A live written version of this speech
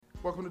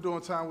Welcome to Doing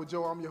Time with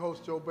Joe. I'm your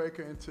host, Joe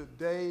Baker, and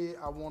today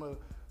I want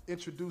to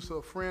introduce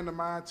a friend of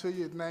mine to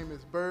you. His name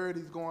is Bird.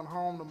 He's going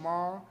home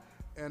tomorrow.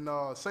 And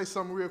say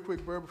something real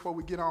quick, Bird, before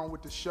we get on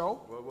with the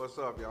show. Well, what's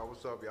up, y'all?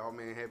 What's up, y'all?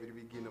 Man, happy to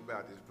be getting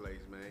about this place,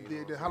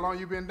 man. How long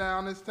you been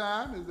down this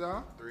time? Is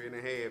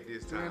 3.5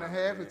 this time. 3.5.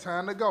 Man. It's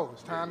time to go.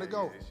 It's time to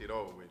go. Yeah, shit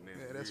over with now.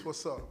 Yeah, that's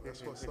what's up.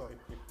 That's what's up.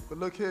 But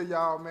look here,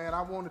 y'all, man.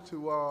 I wanted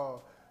to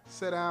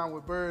sit down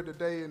with Bird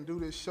today and do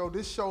this show.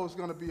 This show is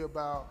going to be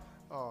about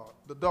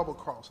the double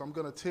cross. I'm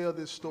going to tell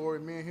this story.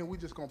 Me and him, we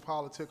just going to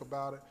politic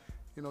about it.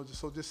 You know,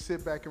 just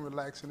sit back and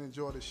relax and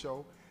enjoy the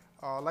show.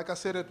 Like I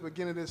said at the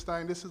beginning of this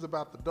thing, this is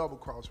about the double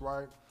cross,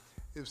 right?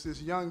 It's this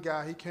young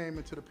guy. He came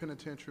into the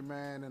penitentiary,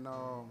 man, and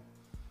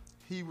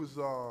he was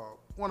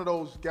one of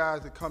those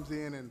guys that comes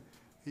in and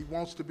he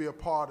wants to be a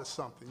part of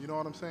something. You know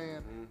what I'm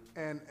saying?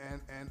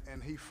 Mm-hmm.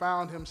 And he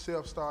found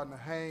himself starting to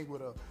hang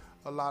with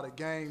a lot of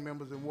gang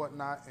members and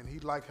whatnot, and he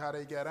liked how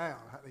they got down.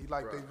 He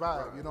liked their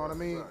vibe. You know what I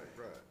mean? Right.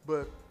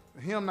 But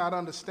him not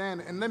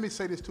understanding, and let me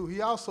say this too,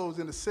 he also was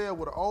in the cell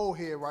with an old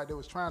head, right, that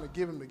was trying to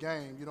give him the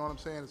game, you know what I'm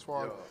saying, as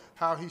far as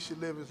how he should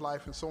live his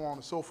life and so on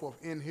and so forth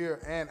in here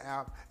and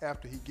out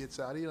after he gets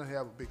out. He doesn't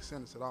have a big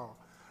sentence at all.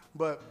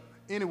 But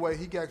anyway,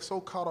 he got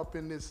so caught up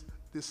in this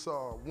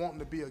wanting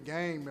to be a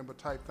gang member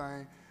type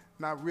thing,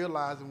 not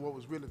realizing what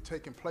was really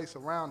taking place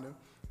around him.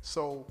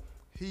 So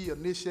he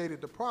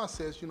initiated the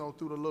process, you know,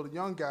 through the little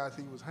young guys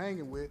he was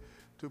hanging with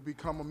to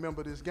become a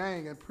member of this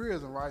gang in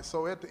prison, right?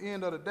 So at the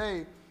end of the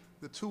day,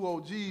 the two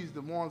OGs,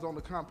 the ones on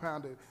the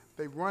compound that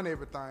they run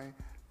everything,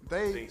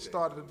 they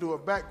started to do a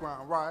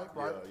background, right?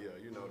 Yeah,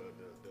 you know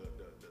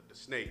the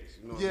snakes.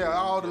 You know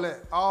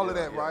all of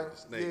that, right? The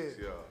snakes,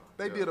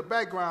 They did a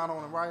background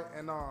on him, right,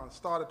 and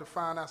started to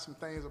find out some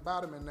things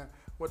about him. And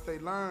what they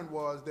learned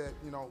was that,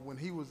 you know, when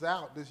he was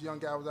out, this young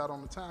guy was out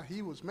on the town,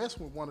 he was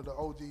messing with one of the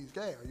OG's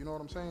gal. You know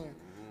what I'm saying?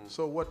 Mm-hmm.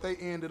 So what they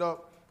ended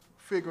up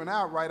figuring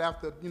out right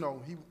after, you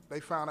know, they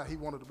found out he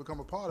wanted to become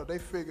a part of, they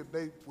figured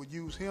they would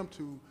use him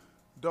to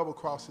double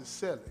cross his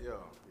cellie.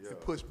 And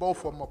push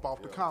both of them up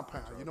off the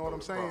compound. You know what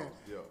I'm saying?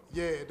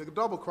 The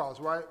double cross,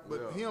 right?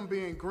 But him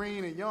being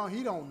green and young,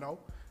 he don't know.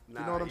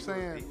 You know what I'm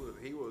saying?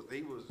 He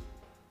was,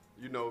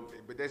 you know,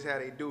 but that's how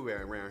they do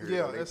it around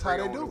here. Yeah, that's how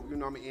they do. You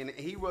know what I mean? And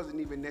he wasn't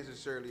even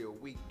necessarily a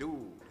weak dude.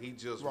 He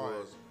just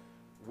was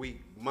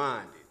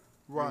weak-minded.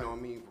 Right. You know what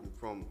I mean?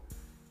 From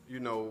you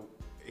know,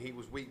 he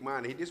was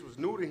weak-minded. This was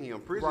new to him.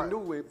 Prison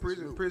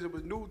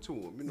was new to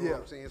him. You know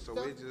what I'm saying? So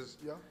it just,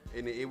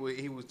 and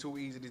he was too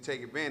easy to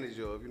take advantage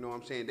of. You know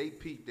what I'm saying? They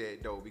peeped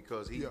that though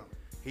because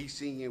he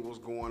seen what's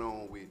going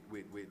on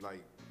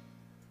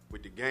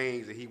with the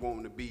gangs and he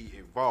wanted to be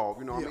involved.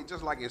 You know what I mean?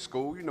 Just like in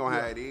school, you know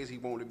how it is. He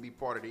wanted to be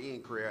part of the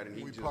in crowd,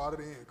 and part of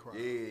the in crowd.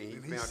 Yeah,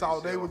 and he saw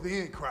they was the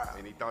in crowd,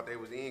 and he thought they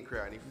was the in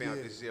crowd, and he found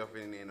himself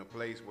in a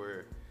place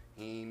where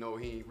he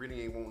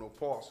really ain't want no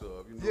parts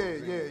of. You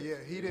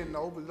know He didn't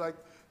know, but like,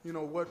 you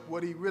know,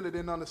 what he really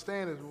didn't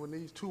understand is when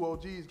these two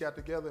OGs got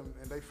together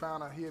and they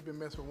found out he had been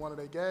messing with one of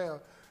their gals,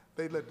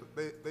 they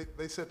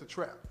set the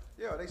trap.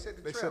 Yeah, they set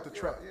the trap. They set the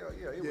trap.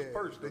 It was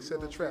personal. They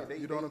set the trap.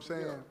 You know what I'm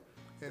saying?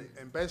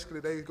 And basically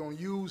they gonna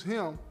use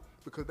him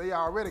because they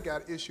already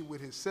got an issue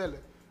with his cellie.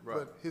 Right.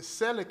 But his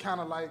cellie kind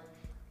of like,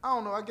 I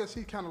don't know, I guess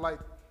he kind of like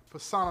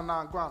persona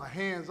non grata,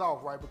 hands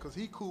off, right? Because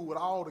he cool with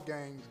all the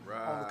gangs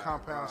on the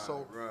compound.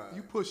 So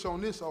you push on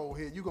this old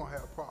head, you gonna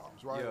have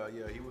problems, right?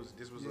 Yeah.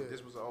 This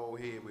was an old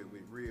head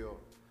with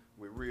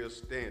real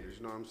standards.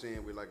 You know what I'm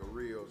saying? With like a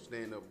real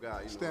stand-up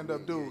guy.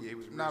 Stand-up dude. He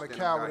was not a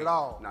coward at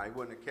all. Nah, he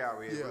wasn't a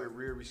coward. He had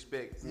real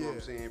respect. You know what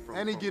I'm saying?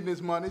 And he getting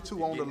his money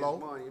too on the low.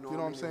 Money, you know what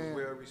I'm saying? He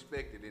was well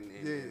respected, and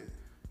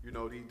you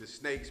know the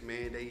snakes,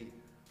 man.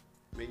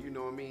 You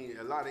know what I mean?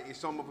 A lot of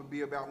some of it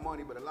be about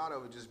money, but a lot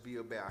of it just be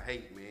about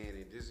hate, man. And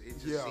it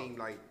just seemed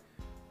like,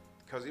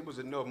 because it was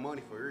enough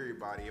money for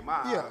everybody. In my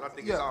eyes, I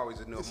think it's always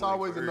enough money. It's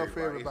always enough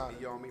for everybody.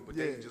 You know what I mean? But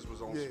they just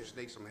was on some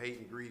snakes, some hate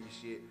and greedy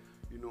shit.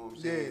 You know what I'm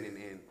saying?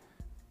 And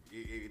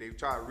they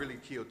try to really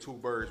kill two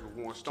birds with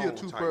one stone. Kill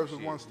two birds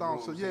with one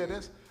stone. So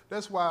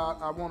that's why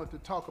I wanted to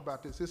talk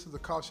about this. This is a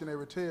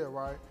cautionary tale,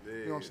 right?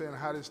 You know what I'm saying?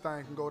 How this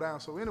thing can go down.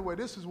 So anyway,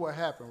 this is what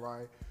happened,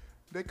 right?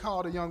 They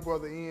called a young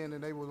brother in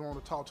and they was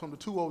want to talk to him. The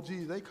two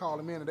OGs, they called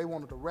him in and they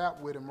wanted to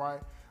rap with him, right?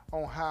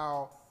 On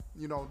how,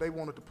 you know, they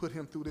wanted to put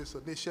him through this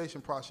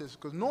initiation process.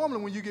 Because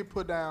normally when you get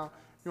put down,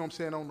 you know what I'm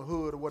saying, on the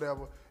hood or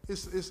whatever,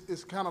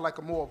 it's kind of like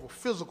a more of a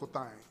physical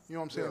thing. You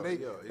know what I'm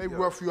saying? They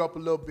rough you up a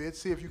little bit,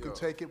 see if you can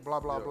take it,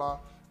 blah, blah, blah.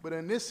 But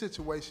in this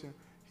situation,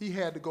 he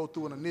had to go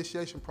through an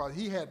initiation process.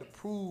 He had to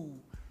prove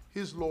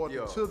his loyalty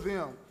to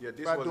them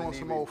by doing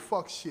some old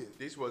fuck shit.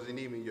 This wasn't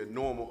even your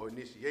normal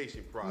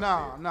initiation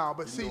process. Nah,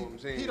 but see,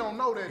 he don't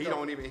know that. He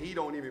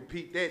don't even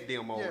peep that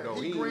demo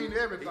though. He greened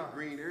everything. He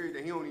greened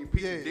everything. He don't even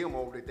peep the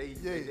demo that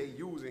they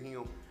using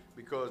him,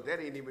 because that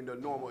ain't even the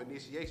normal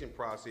initiation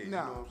process. You know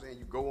what I'm saying?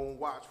 You go on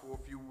watch for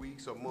a few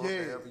weeks, a month,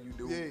 whatever you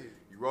do.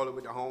 You roll it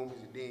with the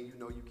homies, and then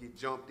you get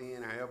jumped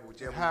in,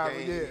 whichever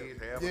game it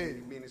is,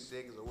 however many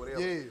seconds or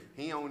whatever.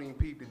 He don't even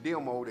peep the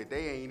demo that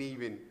they ain't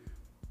even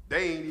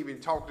they ain't even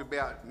talked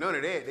about none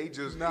of that. They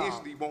just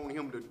instantly want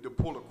him to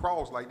pull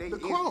across. Like they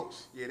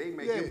cross. Yeah, they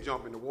make him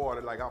jump in the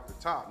water like off the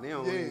top. He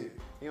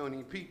don't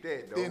even peep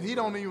that though. And he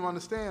don't even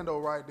understand though,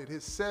 right? That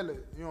his seller,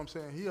 you know what I'm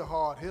saying? He a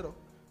hard hitter.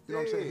 You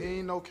know what I'm saying? He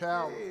ain't no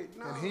coward,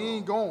 and he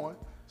ain't going.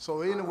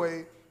 So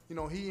anyway, you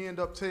know, he end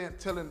up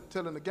telling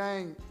the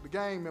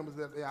gang members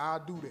that I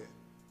do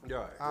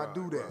that. I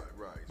do that.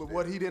 Right. But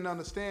what he didn't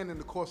understand in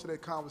the course of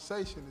that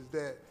conversation is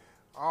that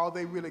all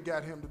they really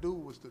got him to do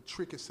was to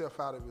trick himself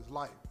out of his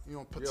life, you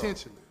know,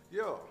 potentially.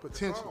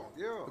 Potentially.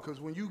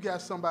 Because when you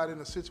got somebody in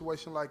a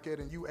situation like that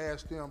and you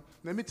ask them,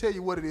 let me tell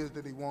you what it is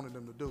that he wanted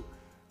them to do.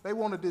 They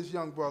wanted this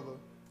young brother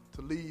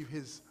to leave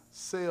his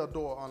cell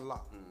door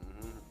unlocked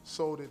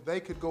so that they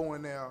could go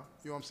in there,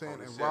 you know what I'm saying,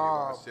 and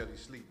rob while he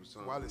sleep or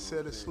something. While he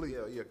said he sleep.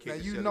 Now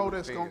you know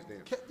that's going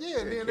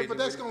to, but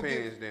that's going to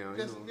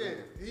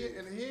get,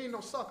 and he ain't no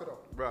sucker though.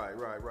 Right.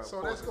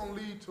 So that's going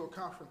to lead to a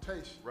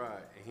confrontation.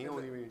 Right, and he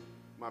don't even,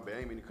 my bad, I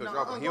ain't mean to cut you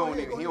off, but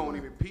he don't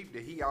even peep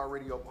that he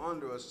already up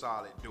under a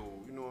solid dude,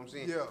 you know what I'm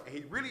saying? Yeah. And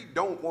he really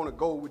don't want to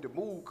go with the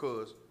move,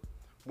 because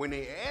when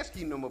they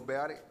asking him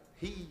about it,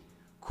 he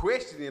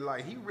questioning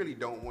like he really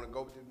don't want to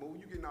go with the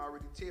move. You can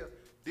already tell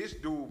this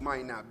dude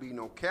might not be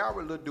no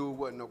coward. Little dude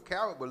wasn't no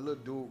coward, but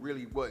little dude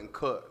really wasn't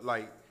cut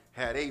like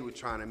how they were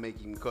trying to make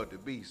him cut to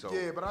be. So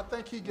yeah, but I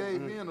think he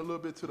gave in a little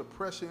bit to the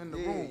pressure in the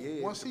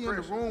room. Once he in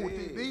the room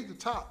with these the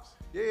tops.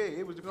 Yeah,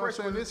 it was the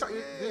pressure. This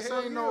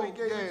ain't no.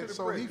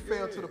 So he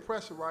fell to the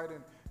pressure, right?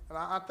 And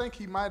I think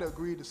he might have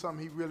agreed to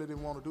something he really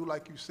didn't want to do,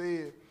 like you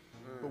said.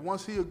 But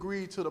once he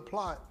agreed to the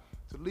plot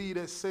to leave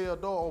that cell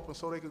door open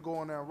so they could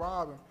go in there and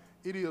rob him,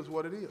 it is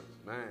what it is.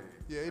 Man.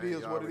 Yeah, it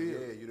is what it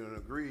is. Yeah, you done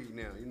agreed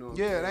now. You know what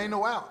it ain't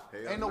no out.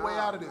 Ain't no way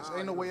out of this.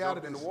 Ain't no way out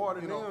of this. In the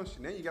water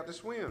now, you got to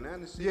swim. Now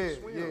to see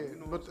swim. Yeah.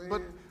 You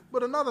know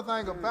but another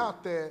thing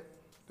about that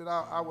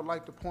I would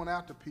like to point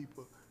out to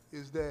people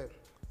is that,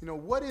 you know,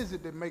 what is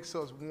it that makes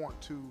us want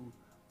to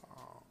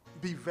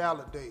be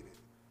validated?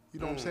 You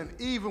know what I'm saying?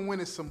 Even when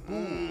it's some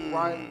bull,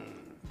 right?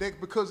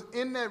 Because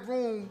in that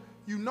room,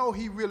 you know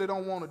he really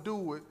don't want to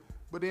do it,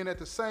 but then at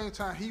the same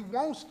time, he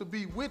wants to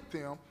be with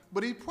them,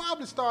 but he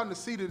probably starting to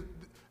see that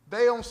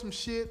they on some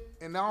shit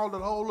and the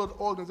whole other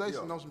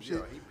organization on some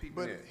shit. He peeping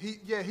but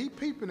that. He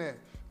peeping that,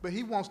 but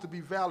he wants to be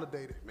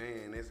validated.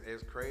 Man,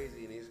 it's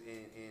crazy, and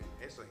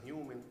it's a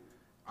human.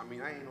 I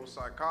mean, I ain't no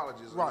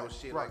psychologist or no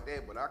shit like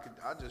that, but I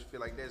just feel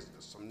like that's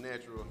some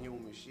natural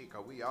human shit,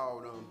 cause we all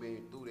done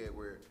been through that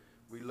where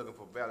we looking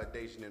for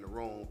validation in the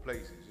wrong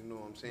places. You know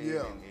what I'm saying?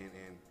 Yeah.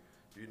 And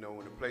you know,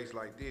 in a place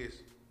like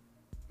this,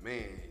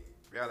 man,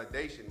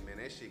 validation, man,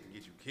 that shit can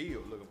get you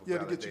killed looking for validation.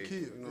 It'll get you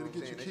killed. You know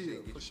it'll get you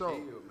killed, for sure.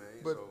 Killed,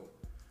 man. But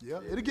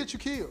it'll get you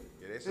killed.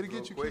 Yeah, that's it'll a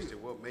good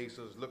question. What makes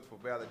us look for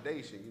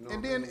validation? You know.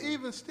 And then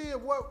even still,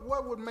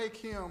 what would make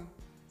him?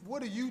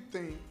 What do you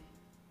think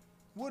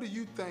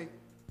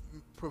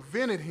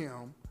prevented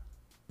him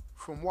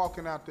from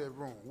walking out that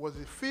room? Was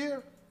it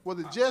fear? Was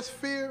it just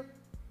fear?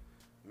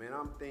 Man,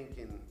 I'm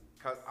thinking,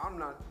 cause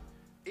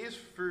it's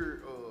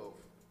fear of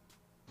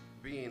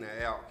being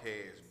an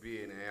outcast,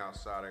 being an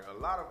outsider.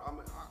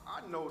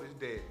 I noticed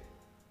that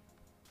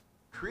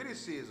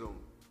criticism,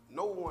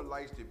 no one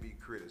likes to be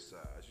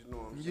criticized. You know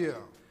what I'm saying? Yeah.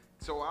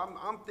 So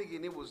I'm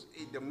thinking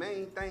the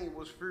main thing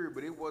was fear,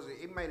 but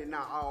it might have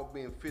not all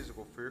been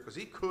physical fear, because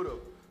he could have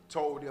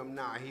told them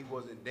he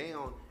wasn't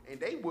down, and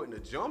they wouldn't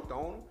have jumped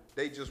on him.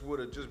 They just would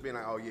have just been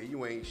like, oh yeah,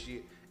 you ain't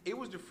shit. It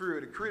was the fear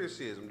of the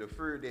criticism, the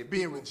fear that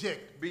being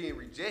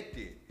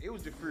rejected. It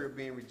was the fear of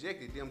being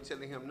rejected. Them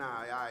telling him,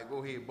 all right,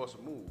 go ahead, bust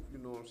a move. You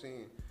know what I'm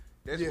saying?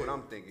 That's what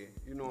I'm thinking.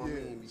 You know what I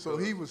mean? Because so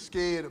he was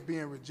scared of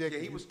being rejected.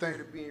 Yeah, he was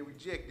scared of being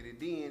rejected. And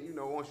then, you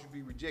know, once you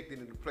be rejected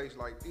in a place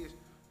like this,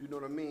 you know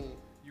what I mean?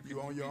 You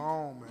on your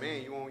own, man.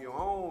 Man, you on your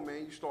own,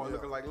 man. You start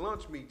looking like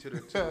lunch meat to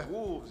the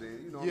wolves,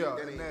 and you know.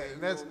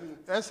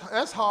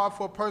 That's hard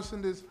for a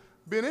person that's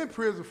been in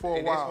prison for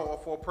a while. That's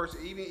hard for a person,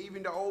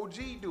 even the OG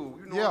dude.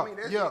 You know what I mean?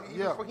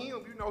 Even for him,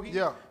 you know,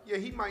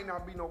 he might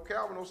not be no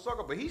coward, no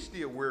sucker, but he's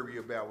still worried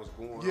about what's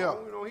going on.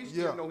 You know, he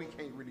still know he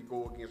can't really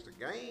go against the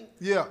game.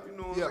 Yeah. You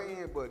know what I'm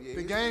saying? But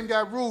the game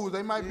got rules.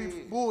 They might be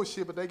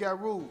bullshit, but they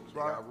got rules,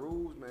 right? They got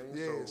rules, man.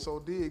 Yeah. So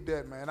dig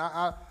that, man.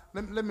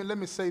 Let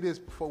me say this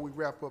before we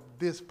wrap up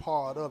this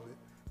part of it.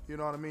 You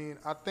know what I mean?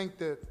 I think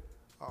that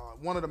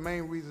one of the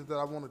main reasons that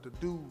I wanted to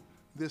do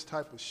this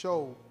type of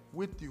show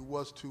with you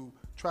was to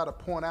try to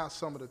point out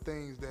some of the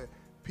things that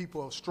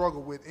people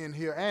struggle with in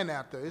here and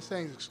out there. This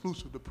ain't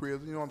exclusive to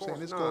prison. You know what I'm saying?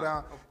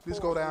 This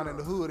go down in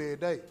the hood every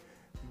day.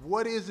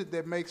 What is it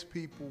that makes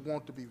people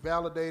want to be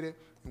validated?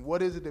 And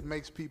what is it that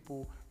makes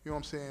people, you know what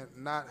I'm saying,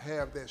 not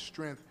have that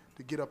strength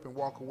to get up and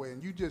walk away?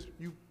 And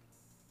you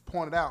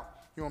pointed out,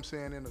 you know what I'm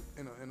saying,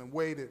 in a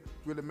way that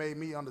really made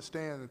me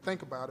understand and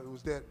think about it,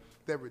 was that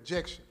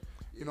rejection.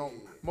 You know,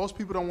 most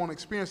people don't want to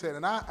experience that.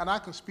 And I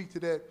can speak to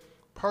that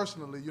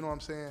personally, you know what I'm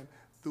saying,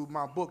 through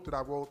my book that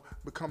I wrote,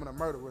 Becoming a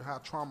Murderer, How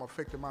Trauma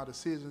Affected My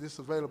Decisions. It's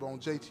available on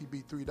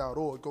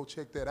jtb3.org. Go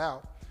check that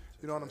out.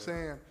 You know what I'm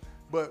saying?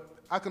 But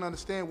I can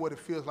understand what it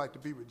feels like to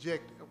be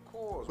rejected. Of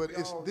course. But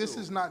this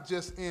is not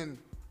just in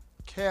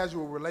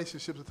casual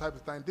relationships and type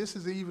of thing. This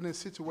is even in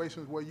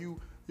situations where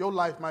your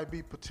life might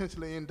be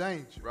potentially in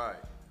danger. Right.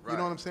 You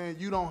know what I'm saying?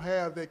 You don't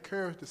have that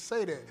courage to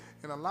say that.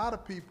 And a lot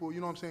of people, you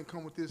know what I'm saying,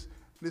 come with this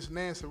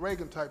Nancy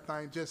Reagan type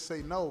thing, just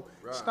say no.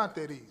 Right. It's not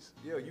that easy.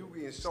 Yeah, you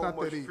be in so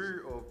much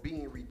fear of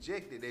being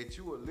rejected that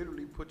you will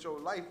literally put your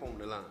life on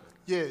the line.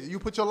 Yeah, you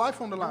put your life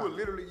on the line. You will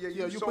literally,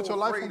 you so put your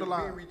life on the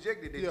line. Being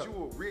rejected that you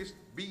will risk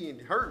being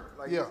hurt.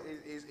 Like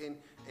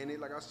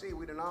like I said,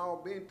 we done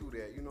all been through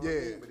that. You know what I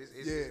mean? But it's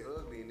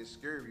ugly and it's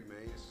scary, man.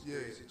 It's a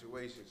scary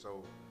situation.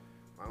 So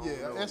I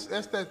don't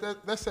know.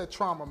 That's that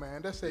trauma,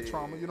 man. That's that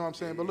trauma. You know what I'm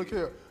saying? But look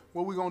here.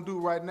 What we're going to do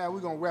right now,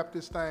 we're going to wrap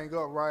this thing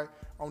up, right,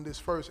 on this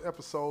first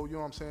episode, you know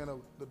what I'm saying,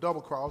 of the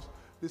Double Cross.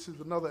 This is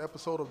another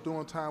episode of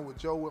Doing Time with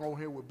Joe. We're on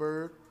here with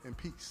Bird, and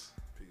peace.